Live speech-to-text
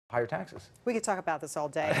higher taxes. We could talk about this all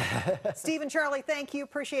day. Steve and Charlie, thank you.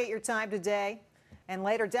 Appreciate your time today. And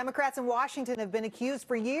later, Democrats in Washington have been accused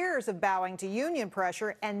for years of bowing to union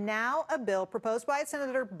pressure, and now a bill proposed by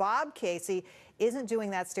Senator Bob Casey isn't doing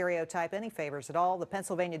that stereotype any favors at all. The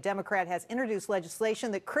Pennsylvania Democrat has introduced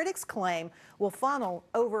legislation that critics claim will funnel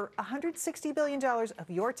over $160 billion of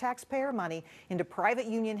your taxpayer money into private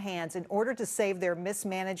union hands in order to save their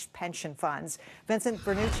mismanaged pension funds. Vincent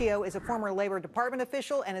Vernuccio is a former Labor Department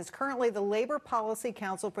official and is currently the Labor Policy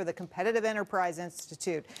Counsel for the Competitive Enterprise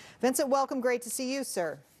Institute. Vincent, welcome. Great to see you,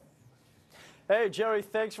 sir. Hey, Jerry,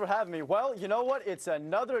 thanks for having me. Well, you know what? It's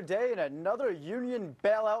another day and another union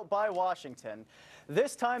bailout by Washington.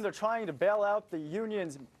 This time, they're trying to bail out the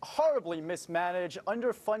union's horribly mismanaged,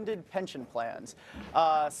 underfunded pension plans.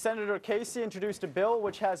 Senator Casey introduced a bill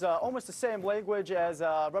which has almost the same language as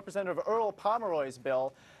Representative Earl Pomeroy's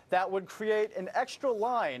bill that would create an extra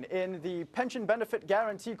line in the Pension Benefit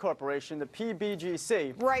Guarantee Corporation, the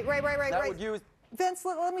PBGC. Right. That would use... Vince,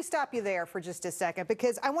 let me stop you there for just a second,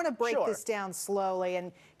 because I want to break this down slowly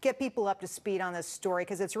and get people up to speed on this story,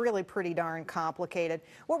 because it's really pretty darn complicated.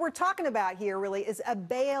 What we're talking about here really is a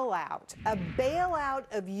bailout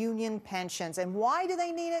of union pensions. And why do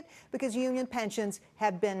they need it? Because union pensions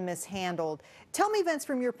have been mishandled. Tell me, Vince,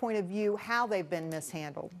 from your point of view, how they've been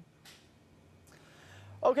mishandled.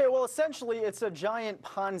 Okay, well, essentially, it's a giant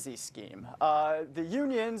Ponzi scheme. The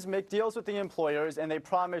unions make deals with the employers, and they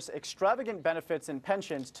promise extravagant benefits and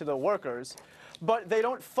pensions to the workers, but they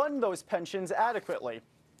don't fund those pensions adequately.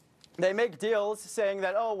 They make deals saying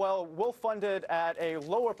that, oh, well, we'll fund it at a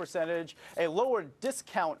lower percentage, a lower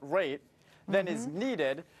discount rate than is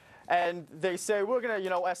needed. And they say, we're going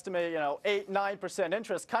to, estimate, 8–9%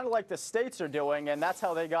 interest, kind of like the states are doing, and that's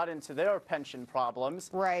how they got into their pension problems.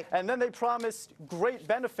 Right. And then they promised great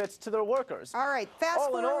benefits to their workers. All right, fast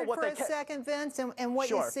forward for a second, Vince, and what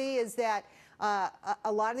you see is that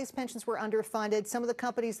a lot of these pensions were underfunded. Some of the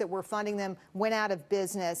companies that were funding them went out of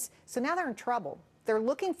business. So now they're in trouble. They're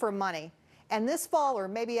looking for money. And this fall, or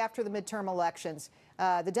maybe after the midterm elections,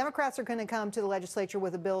 the Democrats are going to come to the legislature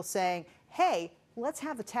with a bill saying, hey, let's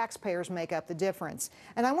have the taxpayers make up the difference.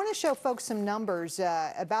 And I want to show folks some numbers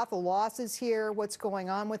about the losses here, what's going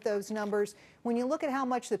on with those numbers. When you look at how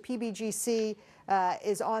much the PBGC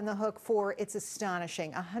is on the hook for, it's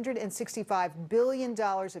astonishing. $165 billion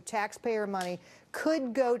of taxpayer money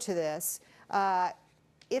could go to this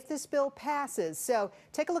if this bill passes. So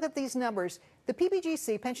take a look at these numbers. The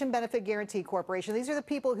PBGC, Pension Benefit Guarantee Corporation, these are the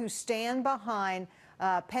people who stand behind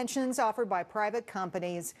pensions offered by private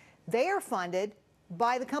companies. They are funded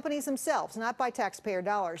by the companies themselves, not by taxpayer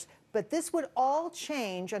dollars. But this would all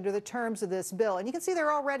change under the terms of this bill. And you can see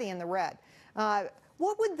they're already in the red.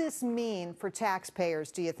 What would this mean for taxpayers,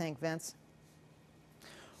 do you think, Vince?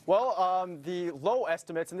 Well, the low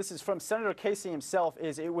estimates, and this is from Senator Casey himself,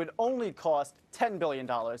 is it would only cost $10 billion.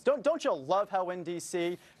 Don't you love how in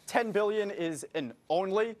D.C. $10 billion is an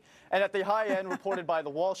only? And at the high end, reported by the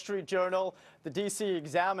Wall Street Journal, the D.C.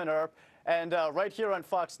 Examiner, and right here on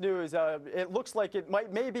Fox News, it looks like it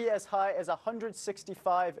may be as high as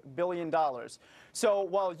 $165 billion. So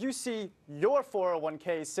while you see your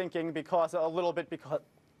 401k sinking because of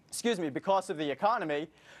the economy,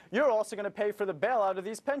 you're also going to pay for the bailout of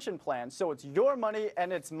these pension plans. So it's your money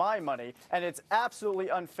and it's my money, and it's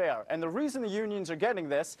absolutely unfair. And the reason the unions are getting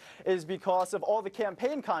this is because of all the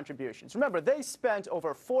campaign contributions. Remember, they spent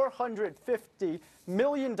over $450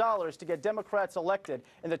 million to get Democrats elected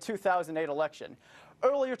in the 2008 election.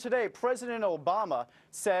 Earlier today, President Obama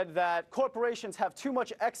said that corporations have too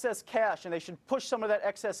much excess cash and they should push some of that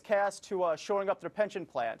excess cash to shoring up their pension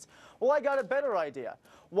plans. Well, I got a better idea.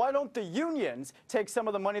 Why don't the unions take some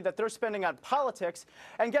of the money that they're spending on politics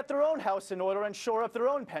and get their own house in order and shore up their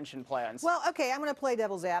own pension plans? Well, okay, I'm going to play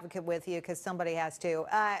devil's advocate with you because somebody has to.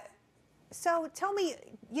 So tell me,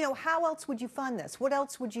 how else would you fund this? What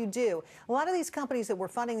else would you do? A lot of these companies that were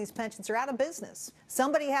funding these pensions are out of business.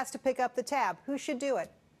 Somebody has to pick up the tab. Who should do it?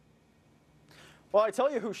 Well, I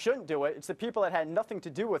tell you who shouldn't do it. It's the people that had nothing to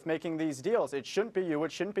do with making these deals. It shouldn't be you,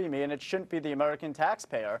 it shouldn't be me, and it shouldn't be the American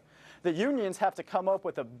taxpayer. The unions have to come up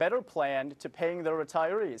with a better plan to paying their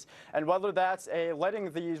retirees. And whether that's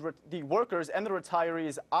letting the workers and the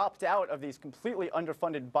retirees opt out of these completely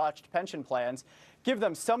underfunded, botched pension plans, give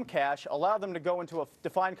them some cash, allow them to go into a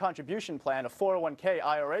defined contribution plan, a 401k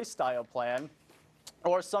IRA-style plan,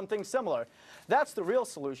 or something similar. That's the real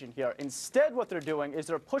solution here. Instead, what they're doing is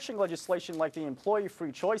they're pushing legislation like the Employee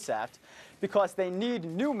Free Choice Act because they need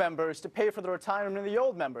new members to pay for the retirement of the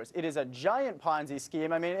old members. It is a giant Ponzi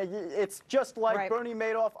scheme. I mean, it's just like Bernie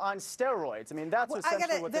Madoff on steroids. I mean, that's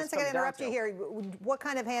essentially what this comes down to. Vince, I got to interrupt you here. What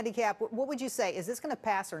kind of handicap, what would you say? Is this going to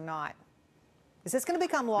pass or not? Is this going to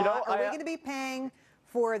become law? You know, Are we going to be paying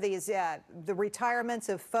for these, the retirements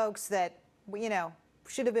of folks that, you know,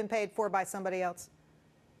 should have been paid for by somebody else?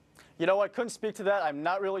 You know, I couldn't speak to that. I'm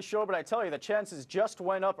not really sure, but I tell you, the chances just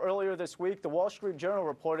went up earlier this week. The Wall Street Journal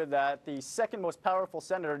reported that the second most powerful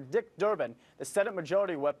senator, Dick Durbin, the Senate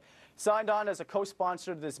Majority Whip, signed on as a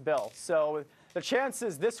co-sponsor to this bill. So the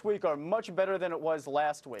chances this week are much better than it was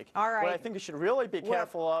last week. All right. What I think you should really be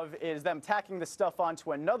careful of is them tacking the stuff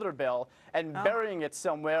onto another bill and burying it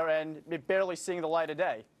somewhere and it barely seeing the light of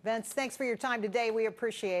day. Vince, thanks for your time today. We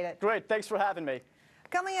appreciate it. Great. Thanks for having me.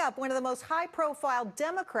 Coming up, one of the most high-profile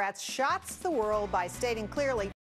Democrats shocks the world by stating clearly